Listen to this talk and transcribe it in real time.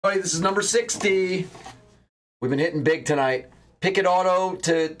This is number 60. We've been hitting big tonight. Pickett Auto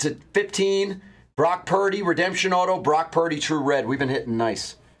to 15. Brock Purdy, Redemption Auto. Brock Purdy, True Red. We've been hitting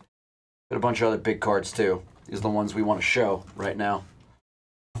nice. Got a bunch of other big cards, too. These are the ones we want to show right now.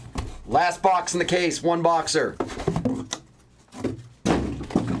 Last box in the case. One boxer.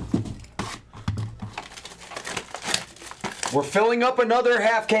 We're filling up another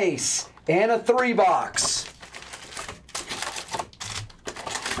half case and a 3-box.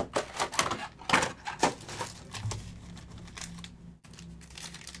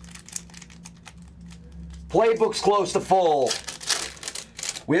 Playbook's close to full.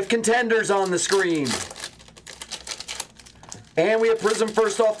 We have contenders on the screen. And we have Prism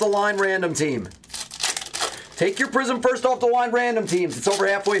first off the line random team. Take your Prism first off the line random teams. It's over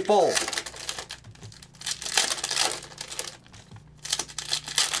halfway full.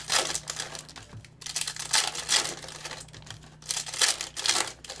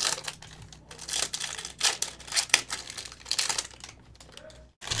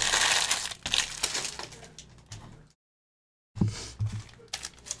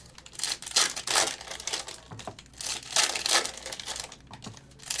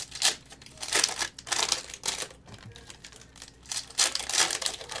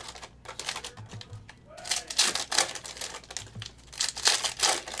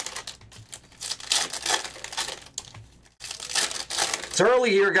 It's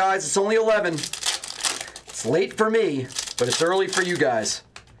early here, guys. It's only 11. It's late for me, but it's early for you guys.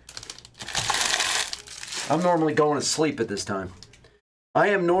 I'm normally going to sleep at this time. I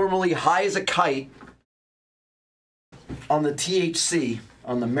am normally high as a kite on the THC,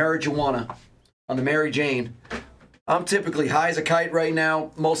 on the marijuana, on the Mary Jane. I'm typically high as a kite right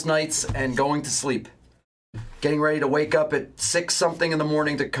now, most nights, and going to sleep. Getting ready to wake up at 6 something in the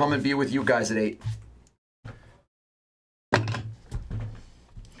morning to come and be with you guys at 8.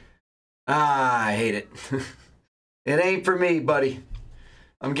 I hate it. It ain't for me, buddy.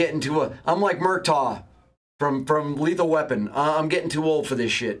 I'm getting to I'm like Murtaugh from Lethal Weapon. I'm getting too old for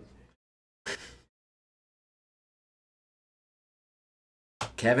this shit.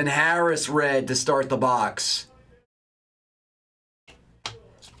 Kevin Harris red to start the box.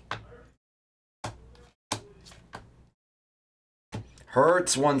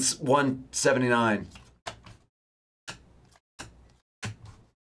 Hurts 179.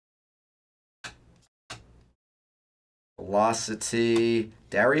 Velocity.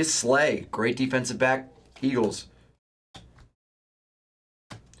 Darius Slay. Great defensive back. Eagles.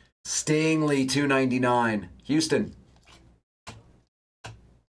 Stingley 299. Houston.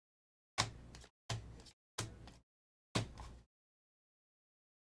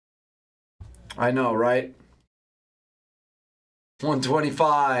 I know, right?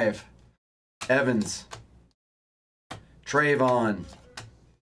 125. Evans. Trayvon.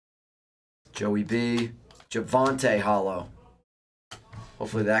 Joey B. Javonte Hollow.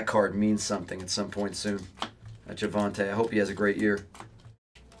 Hopefully that card means something at some point soon. Javonte, I hope he has a great year.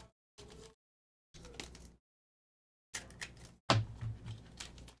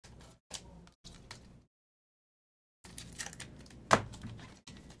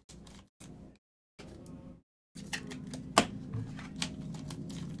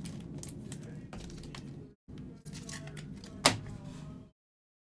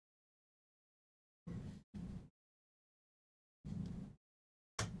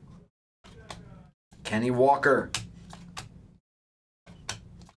 Kenny Walker.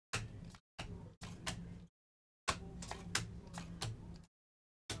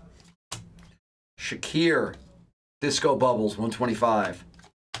 Shakir. Disco Bubbles, 125.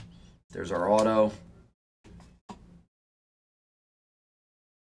 There's our auto.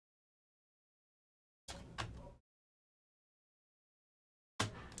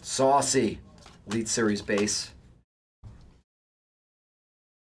 Saucy. Elite Series base.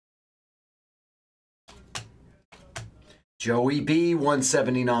 Joey B,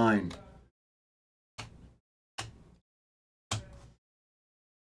 179.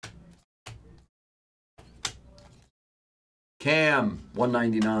 Cam,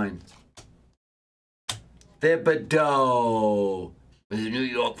 199. Thibodeau with the New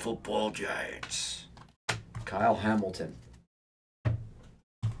York Football Giants. Kyle Hamilton.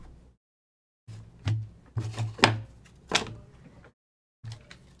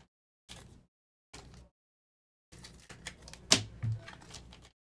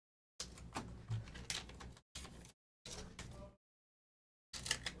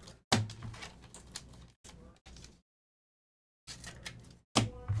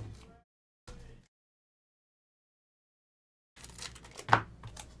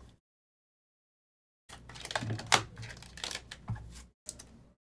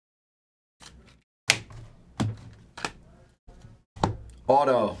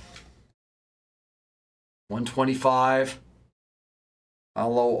 Auto. 125.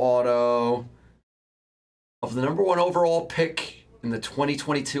 Hollow auto of the number 1 overall pick in the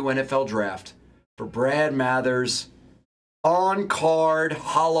 2022 NFL Draft for Brad Mathers. On card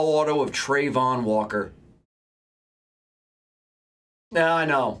hollow auto of Trayvon Walker. Yeah, I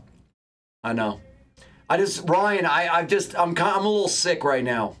know. Ryan, I'm a little sick right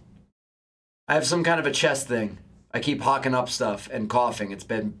now. I have some kind of a chest thing. I keep hawking up stuff and coughing. It's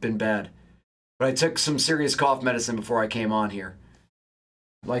been bad. But I took some serious cough medicine before I came on here.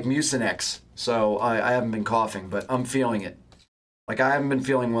 Like Mucinex. So I haven't been coughing, but I'm feeling it. Like I haven't been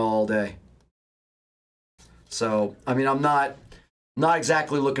feeling well all day. So, I mean, I'm not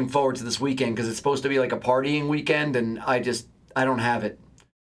exactly looking forward to this weekend because it's supposed to be like a partying weekend, and I don't have it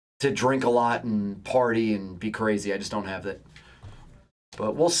to drink a lot and party and be crazy. I just don't have it.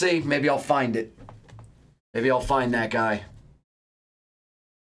 But we'll see. Maybe I'll find it. Maybe I'll find that guy.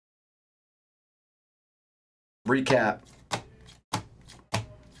 Recap.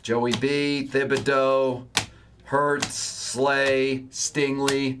 Joey B, Thibodeau, Hurts, Slay,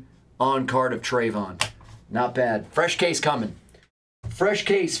 Stingley, on card of Trayvon. Not bad. Fresh case coming. Fresh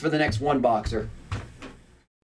case for the next one boxer.